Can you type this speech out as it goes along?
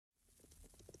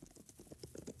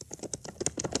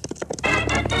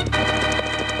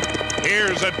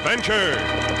Here's adventure.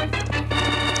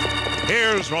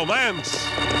 Here's romance.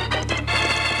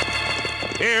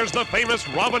 Here's the famous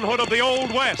Robin Hood of the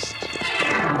Old West.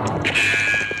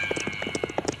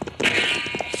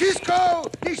 Cisco,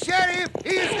 the sheriff,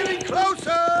 he is getting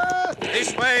closer.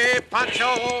 This way,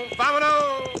 Pancho,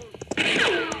 vámonos.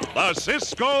 The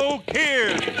Cisco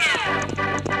Kid.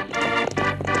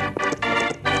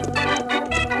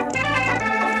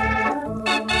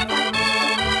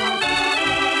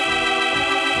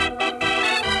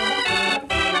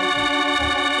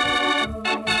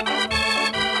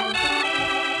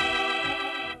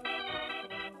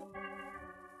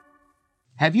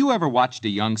 Have you ever watched a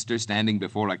youngster standing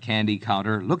before a candy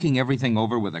counter, looking everything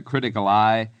over with a critical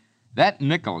eye? That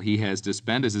nickel he has to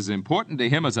spend is as important to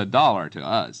him as $1 to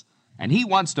us. And he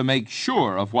wants to make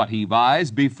sure of what he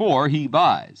buys before he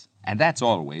buys. And that's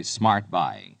always smart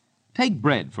buying. Take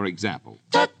bread, for example.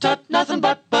 Tut, tut, nothing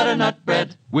but butternut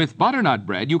bread. With butternut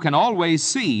bread, you can always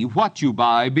see what you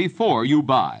buy before you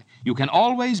buy. You can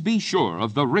always be sure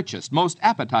of the richest, most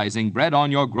appetizing bread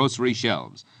on your grocery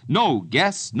shelves. No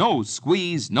guess, no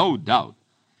squeeze, no doubt.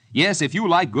 Yes, if you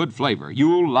like good flavor,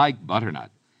 you'll like butternut.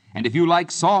 And if you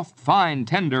like soft, fine,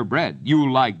 tender bread,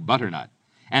 you'll like butternut.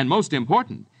 And most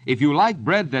important, if you like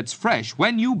bread that's fresh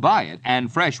when you buy it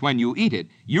and fresh when you eat it,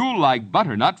 you'll like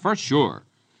butternut for sure.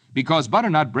 Because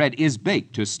butternut bread is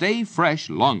baked to stay fresh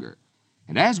longer.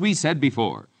 And as we said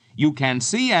before, you can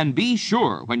see and be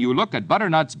sure when you look at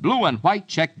butternut's blue and white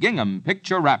check gingham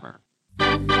picture wrapper.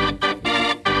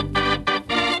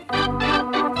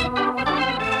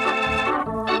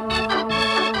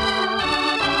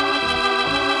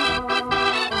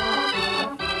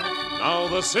 Now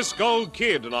the Cisco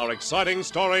Kid in our exciting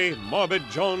story, Morbid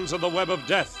Jones and the Web of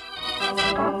Death.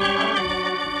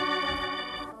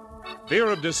 Fear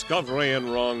of discovery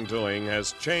and wrongdoing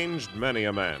has changed many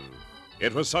a man.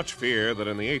 It was such fear that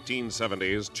in the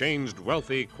 1870s changed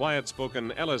wealthy,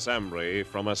 quiet-spoken Ellis Ambry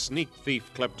from a sneak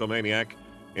thief kleptomaniac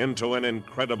into an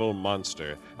incredible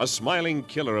monster, a smiling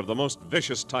killer of the most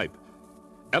vicious type.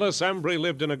 Ellis Ambry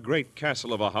lived in a great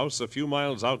castle of a house a few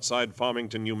miles outside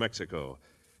Farmington, New Mexico,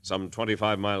 some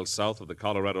 25 miles south of the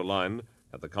Colorado line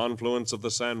at the confluence of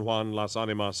the San Juan, Las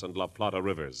Animas, and La Plata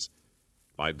rivers.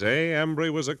 By day,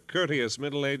 Ambry was a courteous,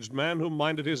 middle-aged man who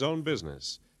minded his own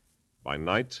business. By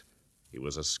night, he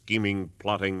was a scheming,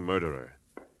 plotting murderer.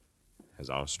 As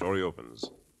our story opens.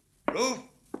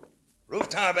 Roof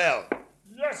Tarbell.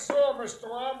 Yes, sir, Mr.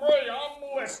 Ambry. I'm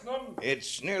listening.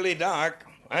 It's nearly dark.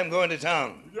 I'm going to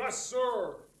town. Yes,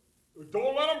 sir.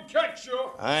 Don't let him catch you.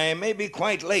 I may be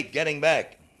quite late getting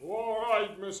back. All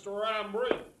right, Mr.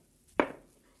 Ambry.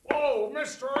 Oh,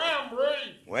 Mr.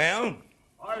 Ambry. Well?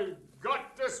 I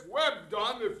got this web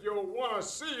done if you want to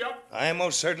see it. I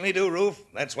most certainly do, Roof.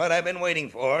 That's what I've been waiting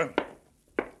for.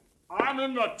 I'm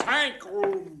in the tank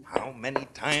room. How many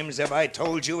times have I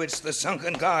told you it's the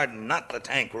sunken garden, not the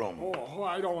tank room? Oh,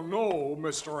 I don't know,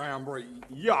 Mr. Ambry.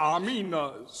 Yeah, I mean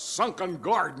the sunken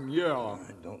garden, yeah.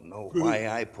 I don't know why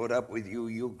I put up with you,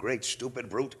 you great stupid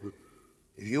brute.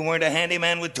 If you weren't a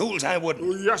handyman with tools, I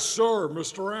wouldn't. Yes, sir,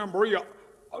 Mr. Ambry.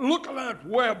 Look at that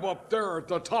web up there at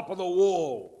the top of the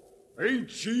wall. Ain't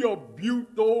she a beaut,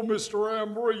 though, Mr.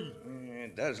 Ambry?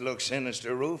 It does look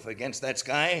sinister, Roof, against that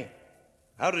sky.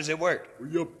 How does it work?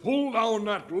 You pull down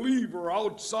that lever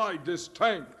outside this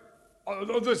tank,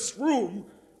 this room,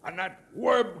 and that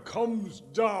web comes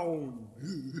down.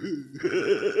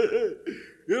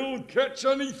 It'll catch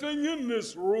anything in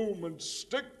this room and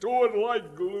stick to it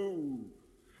like glue.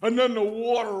 And then the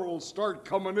water will start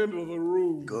coming into the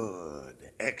room. Good.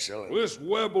 Excellent. This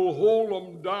web will hold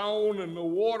them down and the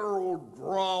water will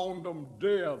drown them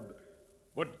dead.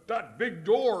 But that big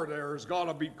door there's got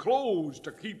to be closed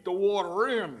to keep the water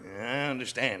in. I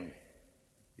understand.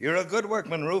 You're a good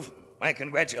workman, Roof. My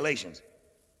congratulations.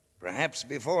 Perhaps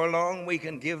before long we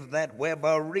can give that web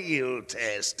a real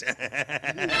test.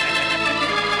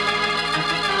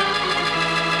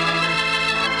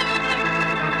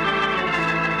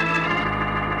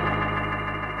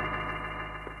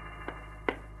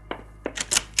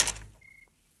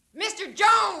 Mr.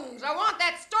 Jones, I want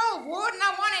that stove wood and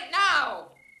I want it now.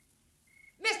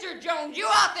 Mr. Jones, you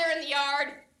out there in the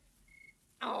yard?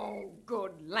 Oh,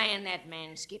 good land, that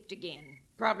man skipped again.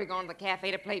 Probably gone to the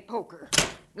cafe to play poker.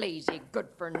 Lazy, good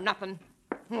for nothing.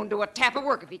 Won't do a tap of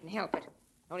work if he can help it.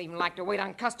 Don't even like to wait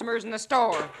on customers in the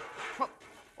store.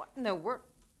 What in the world?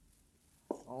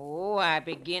 Oh, I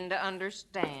begin to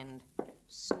understand.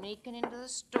 Sneaking into the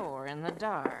store in the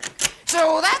dark.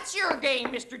 So that's your game,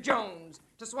 Mr. Jones,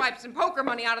 to swipe some poker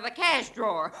money out of the cash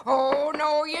drawer. Oh,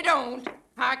 no, you don't.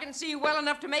 I can see well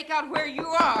enough to make out where you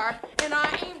are, and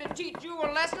I aim to teach you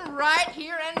a lesson right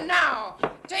here and now.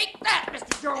 Take that,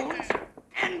 Mr. Jones,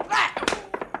 and that,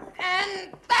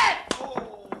 and that.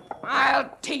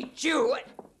 I'll teach you.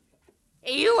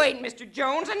 You ain't Mr.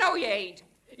 Jones, I know you ain't.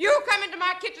 You come into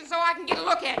my kitchen so I can get a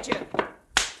look at you.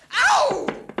 Ow!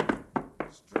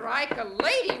 Strike a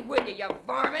lady, will you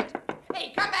varmint?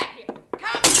 Hey, come back here.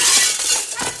 Come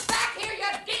back here, you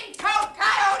ding-toed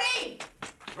coyote!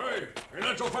 Hey, you're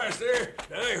not so fast there.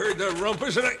 I heard the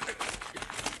rumpus and I...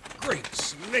 Great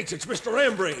snakes, it's Mr.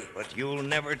 Embry. But you'll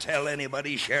never tell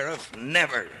anybody, Sheriff.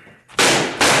 Never.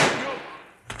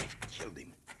 I've killed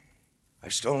him.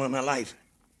 I've stolen a life.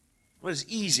 It was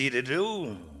easy to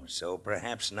do, so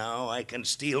perhaps now I can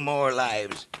steal more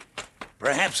lives.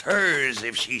 Perhaps hers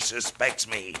if she suspects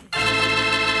me.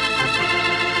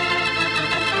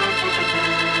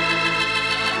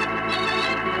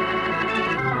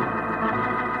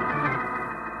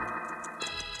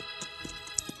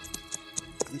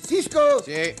 Cisco,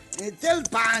 See, tell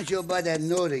Pancho about that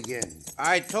note again.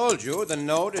 I told you the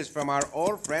note is from our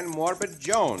old friend Morbid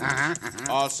Jones.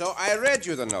 Also, I read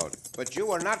you the note, but you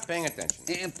were not paying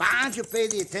attention. Pancho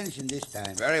paid the attention this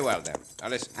time. Very well, then. Now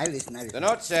listen. I listen. The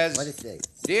note says, What it say?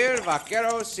 Dear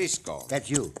Vaquero Cisco, That's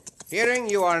you. hearing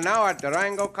you are now at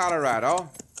Durango, Colorado,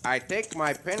 I take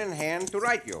my pen in hand to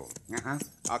write you.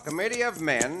 A committee of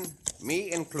men,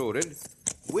 me included,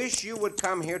 wish you would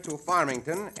come here to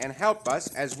Farmington and help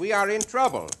us as we are in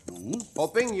trouble.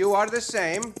 Hoping you are the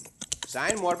same.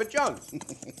 Signed, Morbid Jones.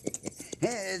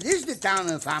 This is the town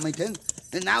of Farmington.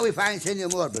 And now we find Senor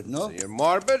Morbid, no? Senor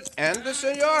Morbid and the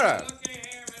Senora. Looky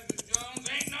here, Mrs. Jones.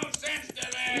 Ain't no sense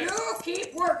to that. You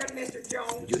keep working, Mr.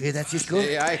 Jones. Did you hear that, Cisco?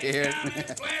 See, I hear. Down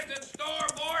this planted store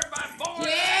board by board.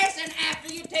 Yes, and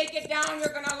after you take it down,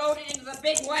 you're gonna load it into the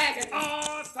big wagon.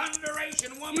 Oh,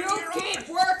 thunderation, woman. You you're keep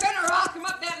on. working, or I'll come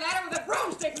up that ladder with a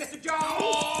broomstick, Mr. Jones.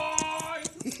 Oh,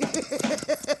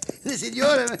 The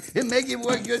Senora make him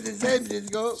work just the same,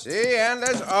 Cisco. See, and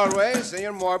as always,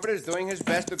 Senor Morbid is doing his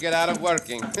best to get out of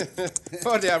working.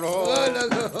 Oh, diablo.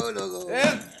 Oh, no.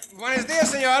 Buenos dias,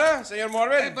 Senora. Senor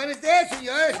Morbid. Buenos dias,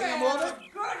 Senor. Senor Morbid.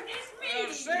 Goodness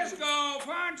me. Cisco,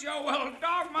 Pancho, well,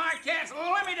 dog my cats.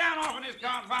 Let me down off in this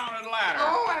confounded ladder.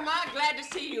 Oh, am I glad to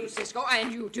see you, Cisco,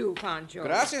 and you too, Pancho.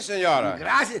 Gracias, Senora.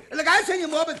 Gracias. Look out, Senor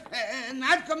Morbid.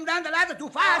 Not come down the ladder too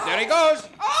fast. There he goes.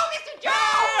 Oh, Mr.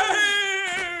 Jones!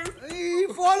 He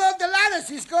fall off the ladder,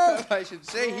 Cisco. I should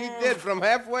say he did from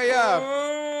halfway up.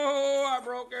 Oh, I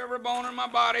broke every bone in my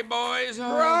body, boys.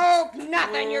 Broke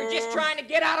nothing. You're just trying to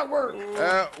get out of work.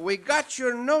 We got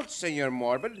your note, Senor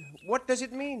Morbid. What does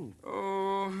it mean?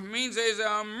 Oh, means there's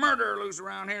a murder loose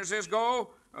around here,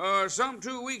 Cisco. Some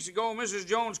 2 weeks ago, Mrs.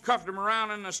 Jones cuffed him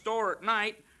around in the store at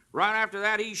night. Right after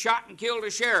that, he shot and killed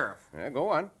a sheriff. Yeah, go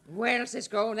on. Well,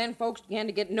 Cisco, then folks began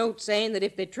to get notes saying that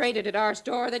if they traded at our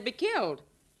store, they'd be killed.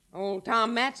 Old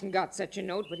Tom Matson got such a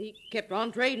note, but he kept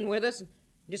on trading with us and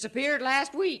disappeared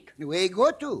last week. Where he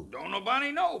go to? Don't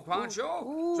nobody know, Pancho.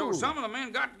 Ooh. So some of the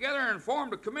men got together and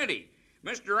formed a committee.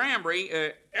 Mr.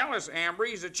 Ambry, Ellis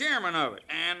Ambry, is the chairman of it,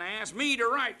 and asked me to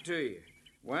write to you.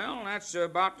 Well, that's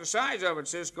about the size of it,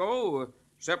 Cisco,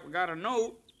 except we got a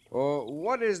note.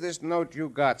 What is this note you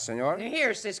got, Senor?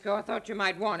 Here, Cisco, I thought you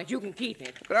might want it. You can keep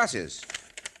it. Gracias.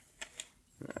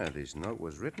 This note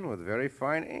was written with very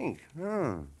fine ink.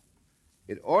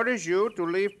 It orders you to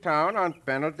leave town on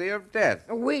penalty of death.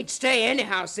 We'd stay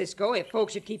anyhow, Cisco, if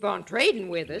folks should keep on trading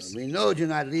with us. We know you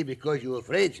not leave because you're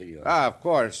afraid, Senor. Of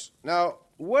course. Now,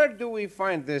 where do we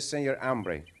find this Senor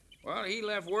Ambry? Well, he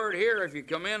left word here if you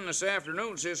come in this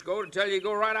afternoon, Cisco, to tell you to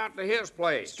go right out to his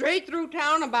place. Straight through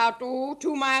town about, 2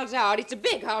 miles out. It's a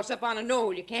big house up on a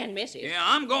knoll. You can't miss it. Yeah,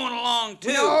 I'm going along,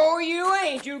 too. No, you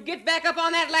ain't. You get back up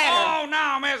on that ladder. Oh,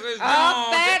 now, Mrs. Jones. Up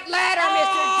that ladder, Oh,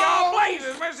 Mr.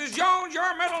 blazes, Jones. Mrs. Jones,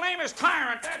 your middle name is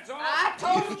Tyrant, that's all. I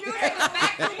told you to get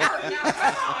back to work. Now,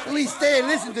 come on. We stay and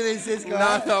listen to this, Cisco.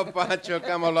 No, Pancho,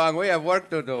 come along. We have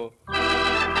work to do.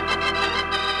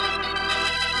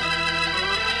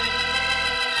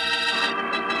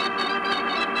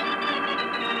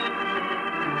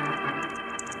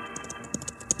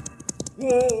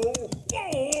 Whoa.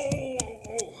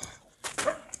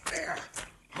 There.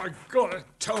 I gotta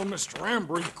tell Mr.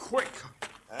 Ambry quick.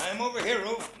 I'm over here,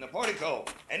 Roof, in the portico.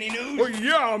 Any news? Well,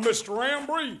 yeah, Mr.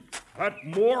 Ambry. That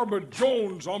Morbid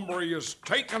Jones hombre is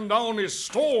taking down his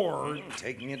store.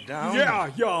 Taking it down?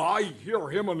 Yeah, I hear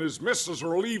him and his missus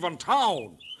are leaving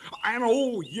town. And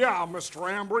oh, yeah, Mr.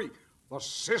 Ambry, the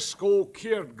Cisco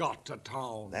kid got to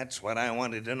town. That's what I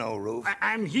wanted to know, Roof.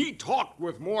 And he talked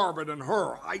with Morbid and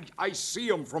her. I see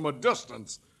him from a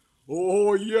distance.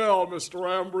 Oh, yeah, Mr.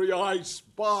 Ambry, I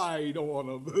spied on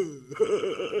him.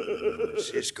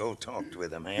 Cisco talked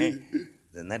with him, eh?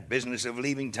 Then that business of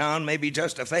leaving town may be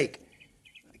just a fake.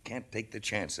 I can't take the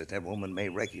chance that woman may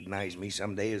recognize me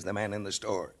someday as the man in the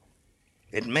store.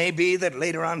 It may be that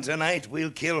later on tonight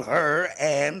we'll kill her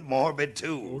and Morbid,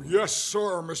 too. Oh, yes,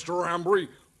 sir, Mr. Ambry.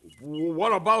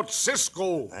 What about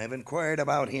Cisco? I've inquired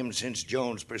about him since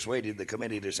Jones persuaded the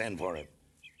committee to send for him.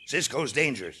 Cisco's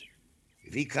dangerous.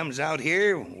 If he comes out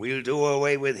here, we'll do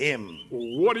away with him.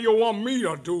 What do you want me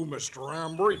to do, Mr.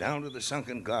 Ambry? Down to the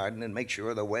sunken garden and make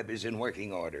sure the web is in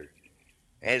working order.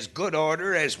 As good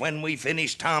order as when we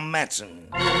finished Tom Matson.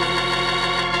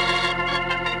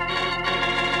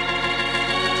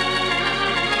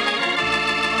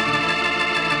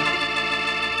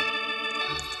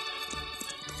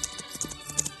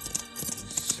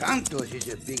 Santos is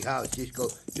a big house, Cisco.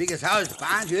 Biggest house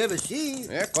barn you ever see.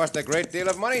 Yeah, cost a great deal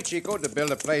of money, Chico, to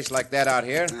build a place like that out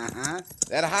here. Uh-huh.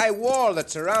 That high wall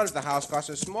that surrounds the house costs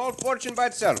a small fortune by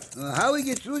itself. How we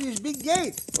get through this big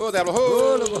gate? Oh, devil,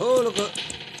 Look.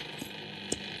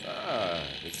 Ah,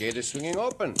 the gate is swinging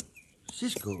open.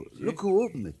 Cisco, look who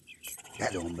opened it.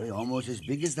 That hombre almost as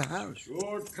big as the house.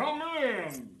 Sure, come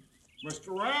in.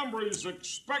 Mr. Ambry's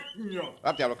expecting you.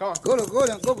 Up, Diablo, come on.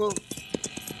 Go.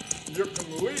 You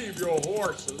can leave your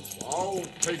horses. I'll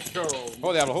take care of them.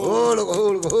 Oh, Diablo,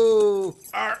 Look.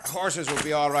 Our horses will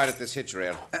be all right at this hitch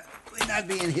rail. We're not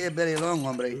being here very long,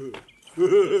 hombre.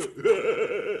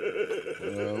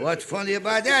 What's funny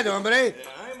about that, hombre?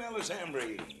 I'm Ellis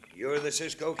Ambry. You're the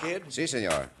Cisco kid? Si,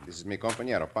 senor. This is mi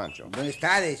compañero, Pancho. Buenas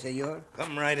tardes, senor.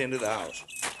 Come right into the house.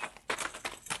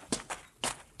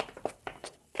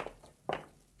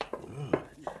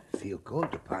 Feel cold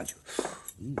to Pancho.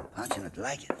 Pancho not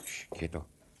like it. Quieto.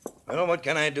 Well, what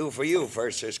can I do for you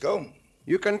first, Cisco?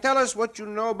 You can tell us what you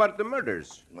know about the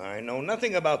murders. I know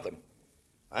nothing about them.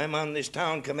 I'm on this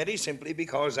town committee simply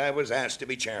because I was asked to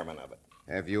be chairman of it.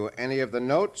 Have you any of the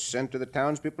notes sent to the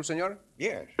townspeople, senor?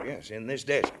 Yes, in this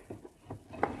desk.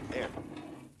 There.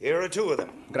 Here are two of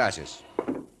them. Gracias.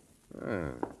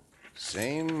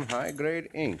 Same high-grade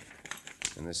ink.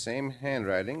 And the same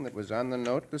handwriting that was on the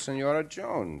note to Senora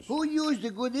Jones. Who used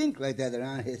a good ink like that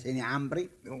around here, senor Ambry?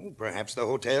 Oh, perhaps the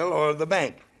hotel or the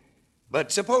bank.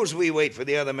 But suppose we wait for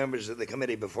the other members of the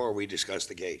committee before we discuss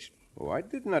the case. Oh, I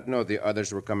did not know the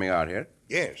others were coming out here.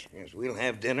 Yes, we'll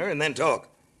have dinner and then talk.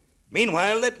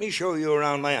 Meanwhile, let me show you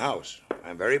around my house.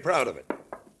 I'm very proud of it.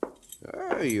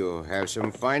 Oh, you have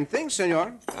some fine things,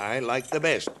 senor. I like the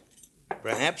best.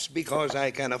 Perhaps because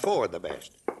I can afford the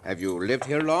best. Have you lived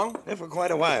here long? For quite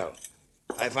a while.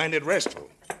 I find it restful.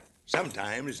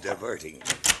 Sometimes diverting.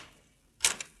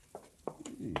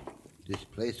 This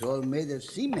place all made of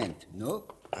cement, no?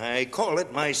 I call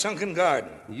it my sunken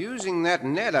garden. Using that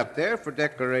net up there for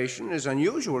decoration is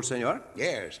unusual, senor.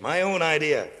 Yes, my own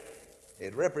idea.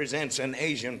 It represents an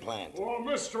Asian plant. Well,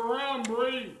 Mr.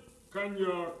 Ambry, can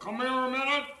you come here a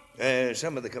minute?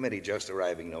 Some of the committee just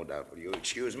arriving, no doubt. Will you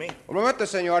excuse me? Un momento,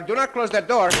 senor. Do not close that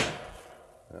door.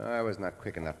 I was not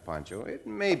quick enough, Pancho. It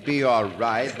may be all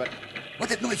right, but... What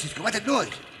that noise, Cisco? What that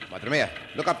noise? Madre mia,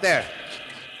 look up there.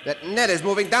 That net is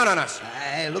moving down on us.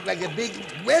 Look like a big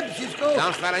web, Cisco.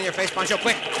 Down flat on your face, Pancho,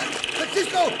 quick. But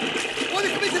Cisco, water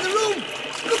come into the room.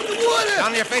 Look, the water.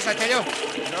 Down on your face, I tell you.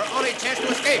 It's our only chance to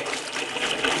escape.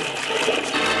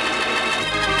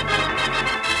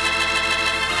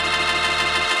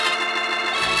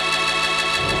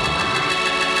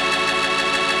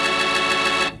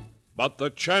 But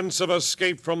the chance of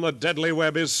escape from the deadly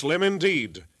web is slim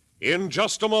indeed. In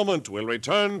just a moment, we'll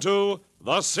return to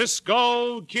the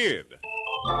Cisco Kid.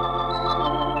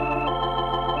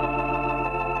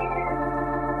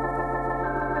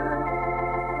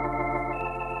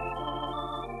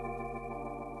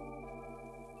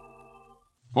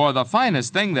 For the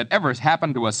finest thing that ever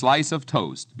happened to a slice of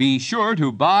toast, be sure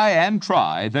to buy and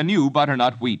try the new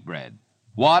butternut wheat bread.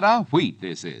 What a wheat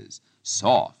this is!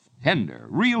 Soft, tender,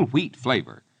 real wheat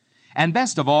flavor. And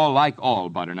best of all, like all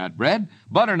butternut bread,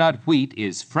 butternut wheat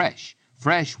is fresh.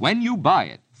 Fresh when you buy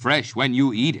it, fresh when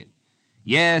you eat it.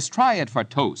 Yes, try it for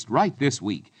toast right this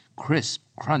week. Crisp,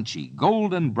 crunchy,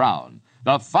 golden brown.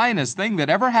 The finest thing that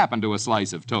ever happened to a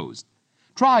slice of toast.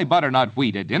 Try butternut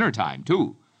wheat at dinner time,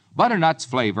 too. Butternut's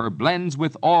flavor blends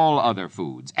with all other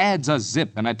foods, adds a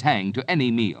zip and a tang to any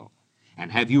meal.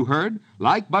 And have you heard?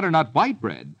 Like butternut white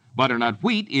bread, butternut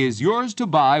wheat is yours to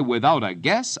buy without a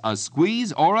guess, a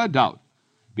squeeze, or a doubt.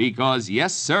 Because,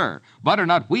 yes, sir,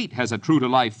 butternut wheat has a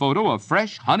true-to-life photo of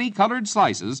fresh, honey-colored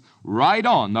slices right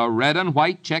on the red and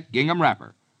white check gingham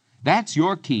wrapper. That's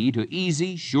your key to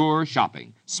easy, sure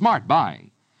shopping, smart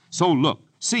buying. So look,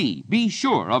 C. Be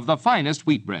sure of the finest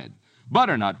wheat bread.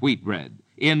 Butternut wheat bread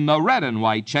in the red and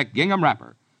white check gingham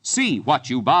wrapper. See what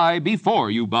you buy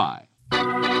before you buy.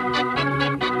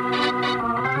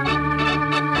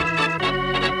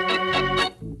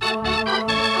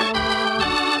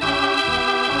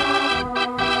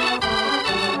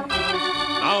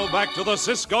 Now back to the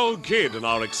Cisco Kid and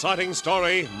our exciting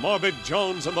story, Morbid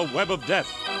Jones and the Web of Death.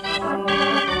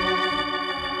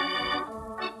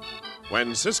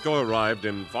 When Cisco arrived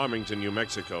in Farmington, New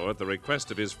Mexico, at the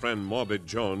request of his friend Morbid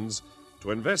Jones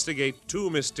to investigate 2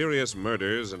 mysterious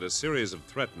murders and a series of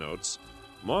threat notes,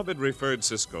 Morbid referred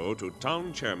Cisco to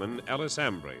town chairman Ellis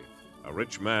Ambry, a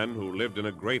rich man who lived in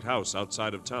a great house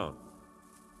outside of town.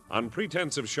 On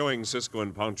pretense of showing Cisco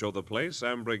and Pancho the place,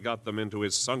 Ambry got them into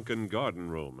his sunken garden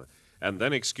room, and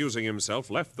then, excusing himself,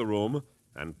 left the room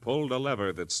and pulled a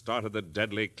lever that started the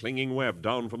deadly clinging web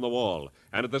down from the wall,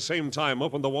 and at the same time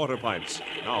opened the water pipes.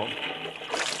 Now,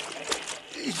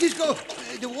 Cisco,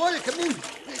 the water come in.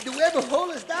 The web will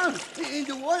hold us down.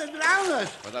 The water drown us.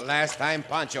 For the last time,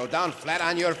 Pancho, down flat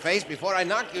on your face before I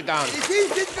knock you down. See,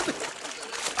 Cisco,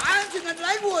 Pons in the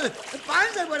dry water.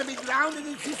 Pons don't want to be drowned in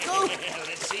it, Cisco. Well,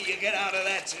 let's see you get out of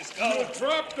that, Cisco. You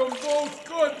trapped them both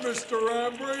good, Mr.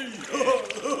 Ambry. By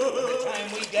the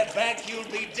time we get back, you'll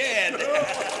be dead.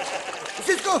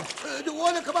 Cisco, the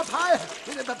water come up higher.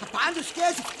 Pons is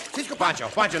scared. Cisco, Pancho,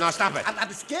 now stop it. I'm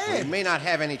We scared. may not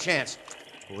have any chance,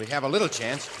 but we have a little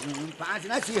chance. Pons,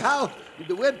 and I see how.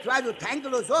 The web tried to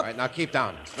tangle us All up. right, now keep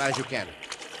down as flat as you can.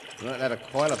 Do not let a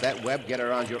coil of that web get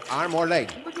around your arm or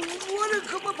leg. But the water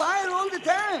come up higher all the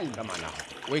time. Come on now.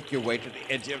 Work your way to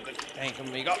the edge of the tank,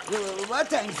 amigo. What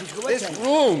tank, Cisco? What This tank?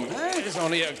 room Huh? is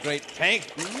only a great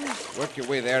tank. Work your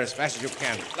way there as fast as you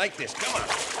can. Like this. Come on.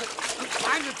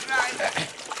 Pons will try.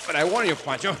 But I warn you,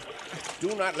 Pancho,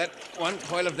 do not let one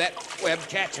coil of that web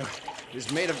catch you. It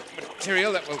is made of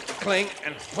material that will cling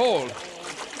and hold.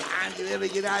 Pons, you ever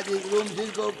get out of this room,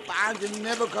 Cisco? Pons will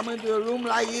never come into a room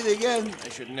like it again. I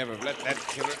should never have let that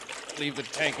killer leave the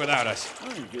tank without us.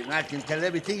 Oh, you not can tell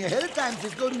everything ahead of time,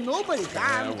 Cisco. Nobody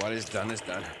can. Well, what is done is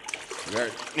done. We are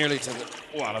nearly to the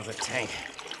wall of the tank.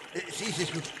 See,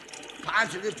 Cisco,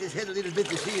 Pons will lift his head a little bit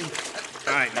to see him.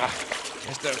 All right, now,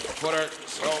 just a foot or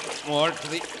so more to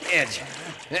the edge.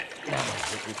 Now,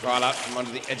 we can crawl out from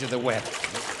under the edge of the web.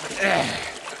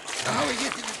 How we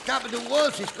get to the top of the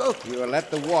wall, Cisco? We will let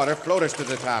the water float us to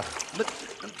the top. But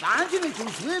Pons can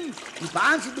swim.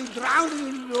 Pons will be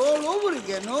drowning all over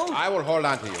again, no? I will hold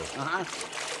on to you.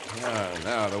 Uh-huh.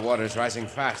 Now the water is rising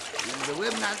fast. The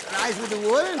web not rise with the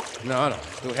water? No,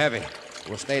 it's too heavy.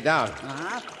 We'll stay down.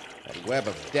 Uh-huh. That web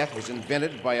of death was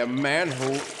invented by a man who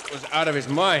was out of his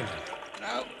mind.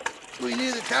 Now, we're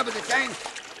near the top of the tank.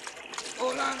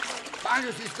 Hold on.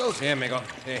 Pons, Cisco. See, amigo.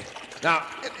 See. Now,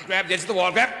 grab the edge of the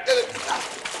wall. Grab.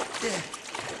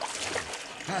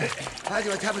 Pons,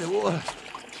 on top of the wall.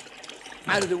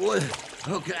 Out of the water.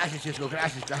 Oh, gracias, Cisco.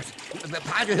 Gracias.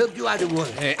 Pons will help you out of the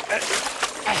water. Hey,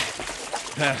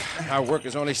 our work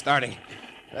is only starting.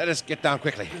 Let us get down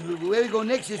quickly. Where we go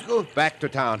next, Cisco? Back to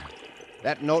town.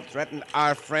 That note threatened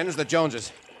our friends, the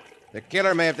Joneses. The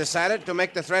killer may have decided to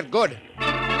make the threat good.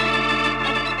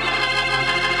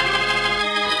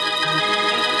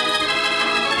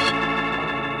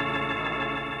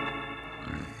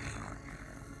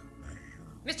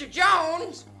 Mr.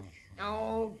 Jones!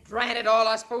 Oh, drat it all,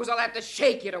 I suppose I'll have to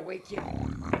shake you to wake you.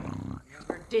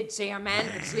 Never did say a man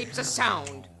could sleep so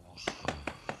sound.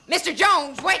 Mr.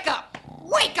 Jones, wake up!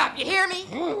 Wake up, you hear me?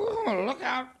 Oh, look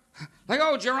out. Let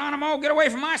go, Geronimo. Get away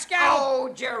from my scalp. Oh,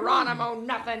 Geronimo,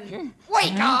 nothing.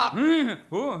 Wake up!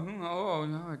 Oh,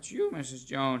 no, it's you, Mrs.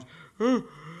 Jones. I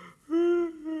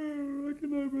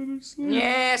reckon I better sleep.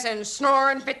 Yes, and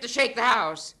snoring fit to shake the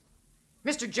house.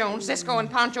 Mr. Jones, Cisco and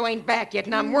Pancho ain't back yet,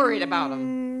 and I'm worried about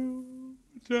them.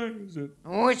 What time is it?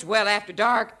 Oh, it's well after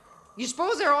dark. You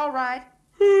suppose they're all right?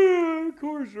 Of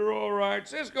course they're all right.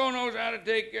 Cisco knows how to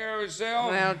take care of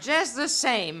himself. Well, just the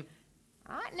same,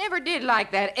 I never did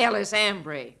like that Ellis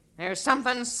Ambry. There's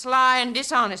something sly and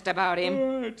dishonest about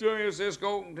him. I tell you,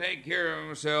 Cisco can take care of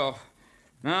himself.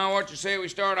 Now, what you say we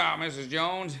start out, Mrs.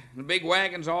 Jones? The big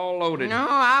wagon's all loaded. No,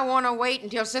 I want to wait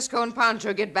until Cisco and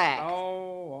Pancho get back. Oh,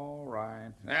 all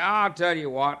right. I'll tell you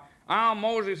what. I'll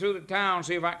mosey through the town,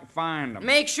 see if I can find them.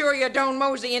 Make sure you don't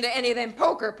mosey into any of them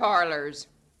poker parlors.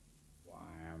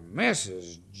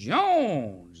 Mrs.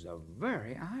 Jones, the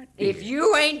very idea. If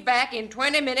you ain't back in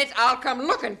 20 minutes, I'll come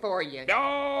looking for you.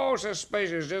 Oh,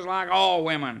 suspicious, just like all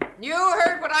women. You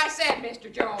heard what I said, Mr.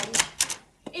 Jones.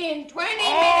 In 20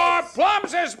 Oh, minutes. plumb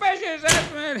suspicious,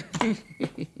 that's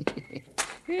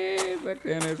Yeah, but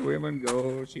then as women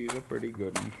go, she's a pretty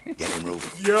good one. Get him, Rube.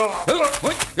 Yeah.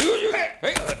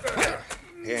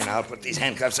 Here, now I'll put these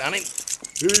handcuffs on him.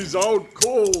 He's out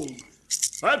cold.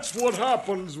 That's what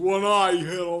happens when I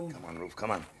hit him. Come on, Rube,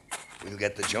 come on. We'll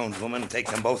get the Jones woman and take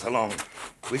them both along.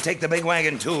 We'll take the big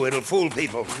wagon, too. It'll fool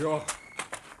people. Yeah.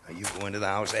 Now, you go into the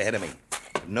house ahead of me.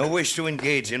 No wish to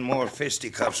engage in more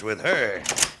fisticuffs with her.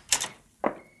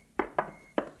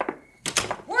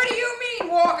 What do you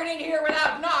mean walking in here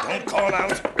without knocking? Don't call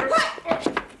out. What?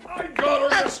 I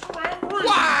got her, Mr. Ambry.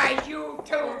 Why, you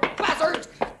two buzzards!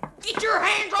 Get your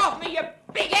hands off me, you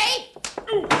big ape!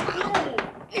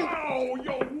 Oh,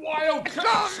 you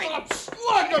wildcat! Stop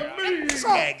slugging me!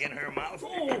 Gag in her mouth.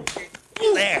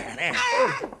 There.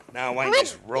 Now wind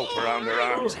this rope around her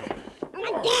arms.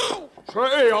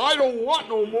 Say, I don't want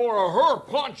no more of her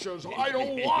punches. I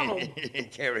don't want them.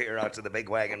 Carry her out to the big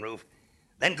wagon roof.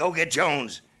 Then go get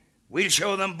Jones. We'll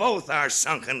show them both our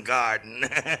sunken garden.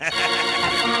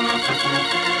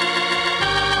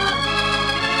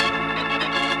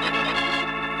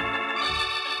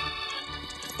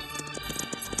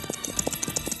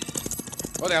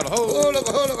 Oh, there, Oh, look,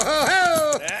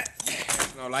 ho.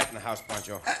 There's no light in the house,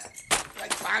 Pancho.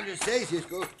 Like Pancho says,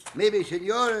 Cisco, maybe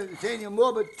Senor and Senor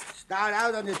Morbid start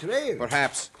out on the trail.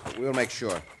 Perhaps. We'll make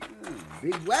sure.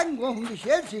 Big wagon going from the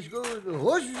shed, Cisco. The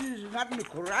horses is not in the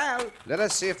corral. Let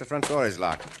us see if the front door is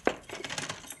locked.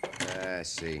 I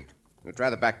see. We'll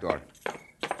try the back door.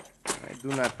 I do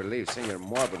not believe Senor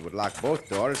Morbid would lock both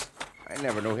doors. I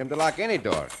never knew him to lock any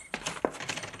door.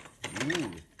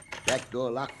 Back door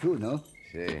locked too, no?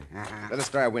 See. Let us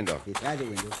try a window. You try the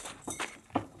window.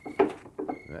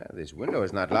 Well, this window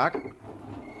is not locked.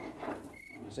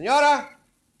 Senora!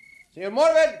 Senor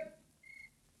Morbid!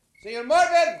 Senor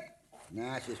Morbid!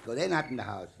 Nah, Cisco, they're not in the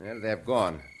house. Well, they have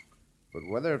gone. But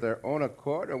whether of their own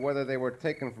accord or whether they were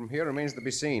taken from here remains to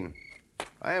be seen.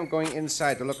 I am going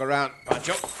inside to look around.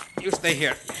 Pancho, you stay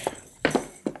here.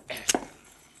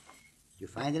 You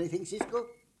find anything, Cisco?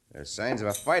 There's signs of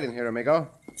a fight in here, amigo.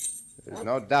 There's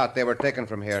no doubt they were taken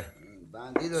from here.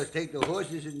 Bandidos take the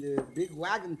horses in the big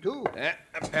wagon, too.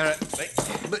 Apparently.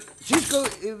 But, Cisco,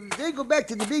 if they go back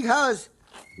to the big house,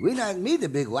 we not meet the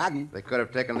big wagon. They could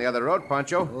have taken the other road,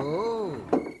 Pancho. Oh.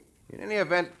 In any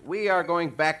event, we are going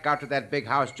back out to that big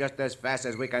house just as fast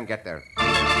as we can get there.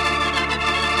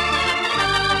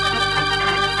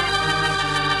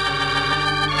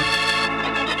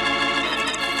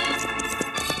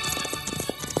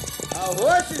 Our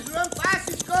horses run fast,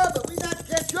 Cisco, but we not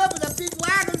catch up with the big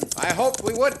wagon. I hoped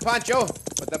we would, Pancho,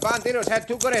 but the bandidos had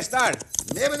too good a start.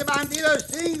 Maybe the bandidos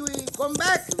think we come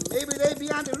back. Maybe they be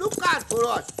on the lookout for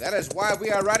us. That is why we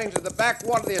are riding to the back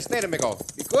wall of the estate, amigo.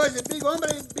 Because the big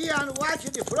hombre be on watch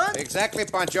at the front. Exactly,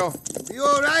 Pancho. Be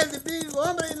all right, the big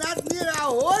hombre not near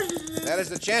our horses. That is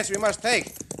the chance we must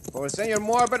take. For Senor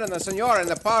Morbid and the Senora in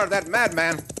the power of that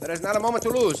madman, there is not a moment to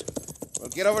lose. We'll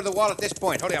get over the wall at this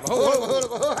point. Hold up.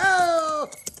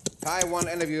 Tie one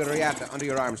end of your riata under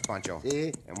your arms, Pancho.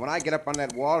 See? And when I get up on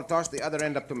that wall, toss the other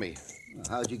end up to me.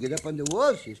 How'd you get up on the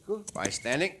wall, Cisco? By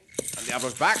standing on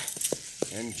Diablo's back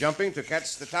and jumping to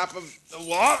catch the top of the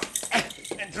wall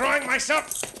and throwing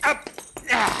myself up.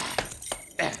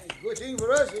 Good thing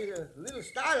for us is a little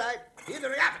starlight. Here the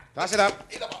riata. Toss it up.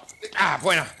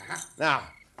 Bueno. Now,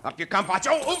 up you come, Pancho.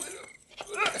 Oh,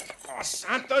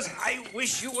 Santos, I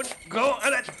wish you would go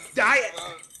on a diet.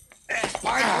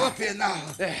 Find you up here now.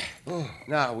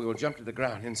 Now we will jump to the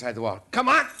ground inside the wall. Come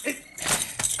on.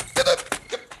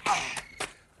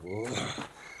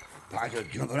 Pancho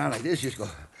jump around like this, Cisco.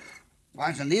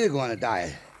 Pancho need to go on a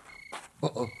diet.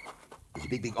 Uh-oh. It's a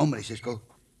big hombre, Cisco.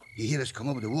 He hear us come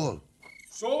over the wall.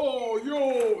 So,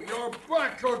 you're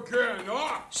back again,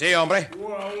 huh? See, hombre.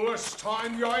 Well, this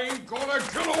time you ain't gonna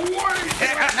get away.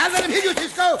 Now let him hit you,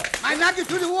 Cisco. I knock you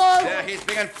through the wall. He's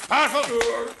big and powerful,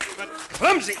 but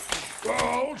clumsy.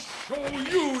 I'll show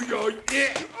you,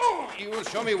 You will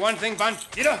show me one thing,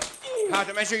 Bandito. How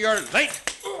to measure your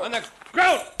length on the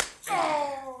ground.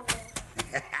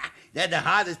 That's the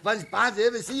hardest punch Pancho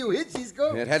ever see you hit,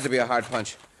 Cisco. It had to be a hard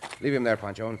punch. Leave him there,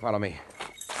 Pancho, and follow me.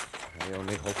 I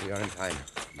only hope we are in time.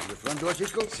 The front door,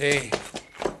 Cisco? See.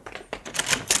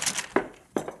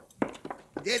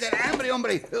 There's that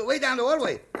hombre, way down the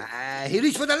hallway. He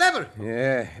reached for the lever.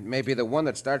 Yeah, it may be the one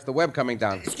that starts the web coming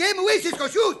down. Scare him away, Cisco,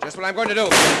 shoot! Just what I'm going to do.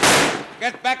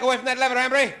 Get back away from that lever,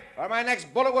 hombre, or my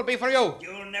next bullet will be for you.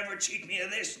 You'll never cheat me of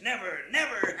this. Never.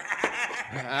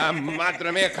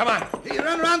 Madre mia, come on. He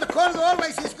run around the corner of the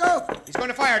hallway, Cisco. He's going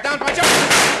to fire. Down, Pancho.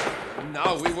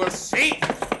 Now we will see.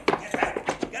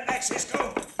 Get back,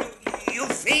 Cisco. You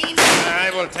fiend.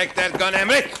 I will take that gun,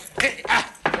 hombre.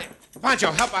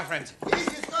 Pancho, help our friend. Yes,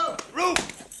 Cisco.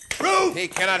 Roof! He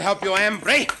cannot help you,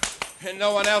 Ambry, and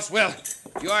no one else will.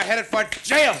 You are headed for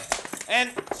jail,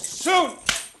 and soon.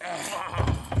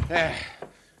 There.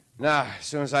 Now, as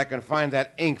soon as I can find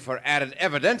that ink for added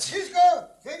evidence. Cisco,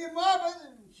 Senor Morbid,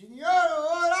 Senor,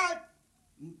 all right.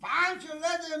 Pancho,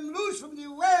 let them loose from the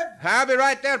web. I'll be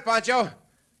right there, Pancho.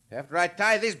 After I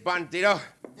tie this bandito.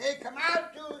 They come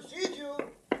out to see you.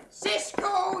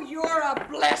 Cisco, you're a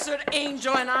blessed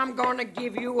angel, and I'm going to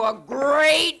give you a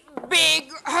great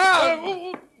big hug.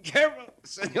 Oh, careful,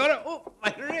 senora. Oh,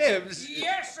 my ribs.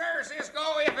 Yes, sir, Cisco.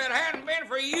 If it hadn't been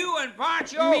for you and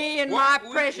Pancho... Me and my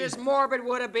precious Morbid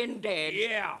would have been dead.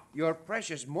 Yeah. Your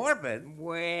precious Morbid?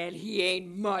 Well, he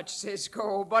ain't much,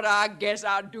 Cisco, but I guess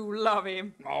I do love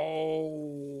him.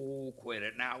 Oh, quit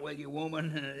it now, will you,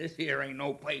 woman? This here ain't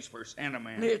no place for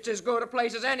sentiment. It's as good a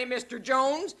place as any, Mr.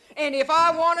 Jones. And if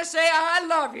I want to say I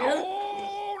love you...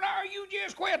 Oh, now you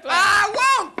just quit that. I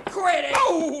won't quit it.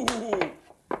 Oh!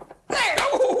 There.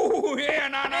 Oh, yeah,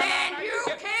 no. And you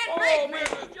can't break me.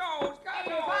 Mrs. Jones, come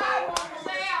If on. I want to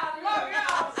say I love you,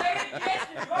 I'll say it just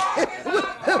as long as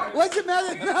I want. What's the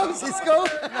matter now, Cisco?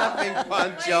 Nothing,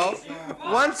 Pancho.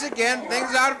 Once again,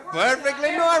 things are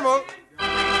perfectly normal.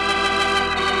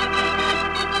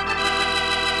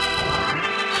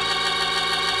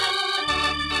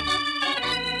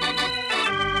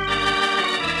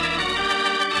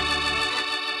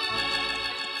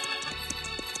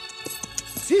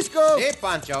 Cisco, Hey,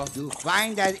 Pancho. you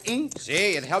find that ink?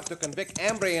 See, it helped to convict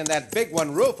Ambry and that big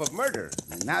one, Roof, of murder.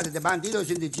 And now that the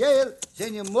bandido's in the jail,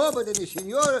 Senor Morbid and the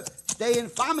Senora stay in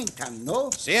Farmington, no?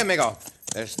 See, amigo.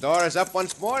 The store is up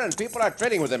once more and people are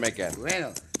trading with them again.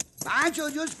 Well, Pancho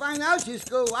just find out,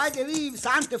 Cisco, why they leave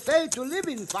Santa Fe to live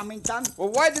in Farmington. Well,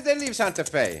 why did they leave Santa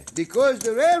Fe? Because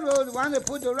the railroad wanted to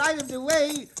put the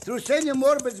right-of-the-way through Senor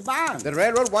Morbid's barn. The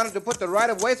railroad wanted to put the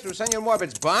right-of-way through Senor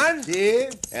Morbid's barn? See?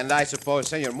 And I suppose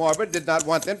Senor Morbid did not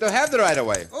want them to have the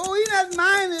right-of-way. Oh, he not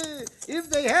mind if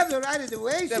they have the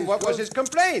right-of-the-way, Then what was his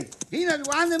complaint? He not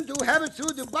want them to have it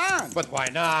through the barn. But why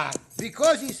not?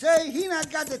 Because he say he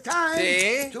not got the time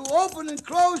See? to open and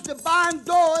close the barn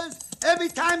doors every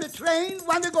time the train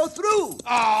want to go through.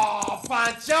 Oh,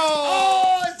 Pancho!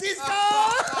 Oh, Cisco!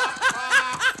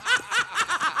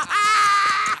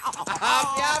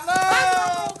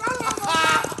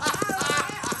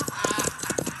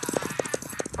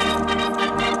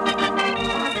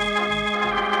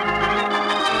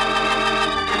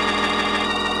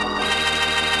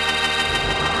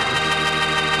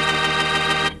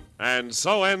 And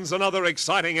so ends another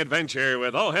exciting adventure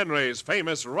with O. Henry's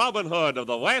famous Robin Hood of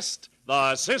the West,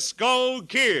 the Cisco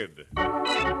Kid.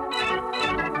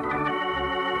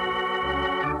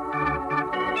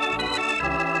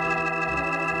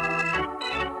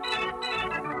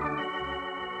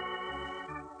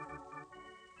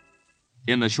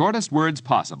 In the shortest words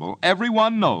possible,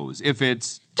 everyone knows if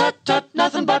it's... Tut,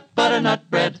 nothing but butternut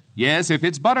bread. Yes, if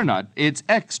it's butternut, it's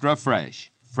extra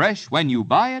fresh. Fresh when you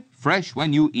buy it, fresh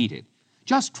when you eat it.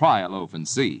 Just try a loaf and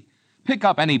see. Pick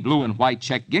up any blue and white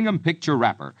check gingham picture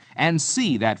wrapper and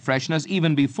see that freshness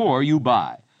even before you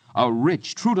buy. A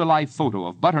rich, true-to-life photo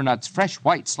of butternut's fresh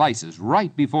white slices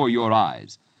right before your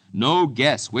eyes. No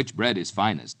guess which bread is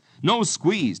finest. No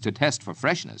squeeze to test for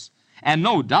freshness. And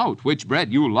no doubt which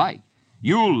bread you like.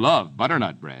 You'll love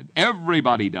butternut bread.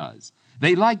 Everybody does.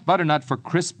 They like butternut for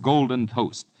crisp golden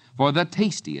toast, for the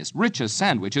tastiest, richest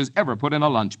sandwiches ever put in a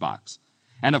lunchbox.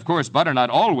 And of course, butternut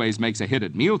always makes a hit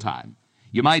at mealtime.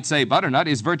 You might say butternut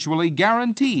is virtually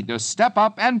guaranteed to step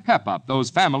up and pep up those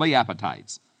family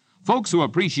appetites. Folks who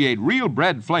appreciate real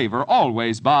bread flavor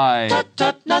always buy...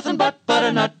 Tut, nothing but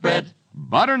butternut bread.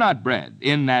 Butternut bread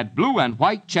in that blue and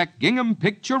white check gingham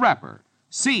picture wrapper.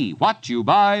 See what you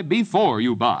buy before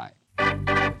you buy.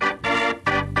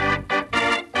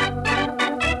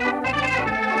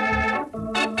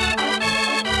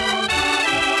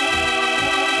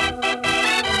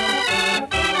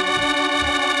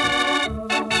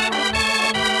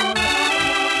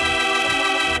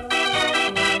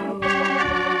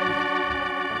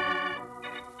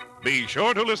 Be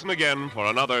sure to listen again for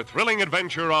another thrilling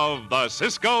adventure of the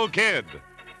Cisco Kid.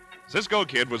 Cisco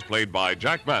Kid was played by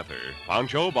Jack Mather,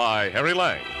 Pancho by Harry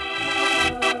Lang.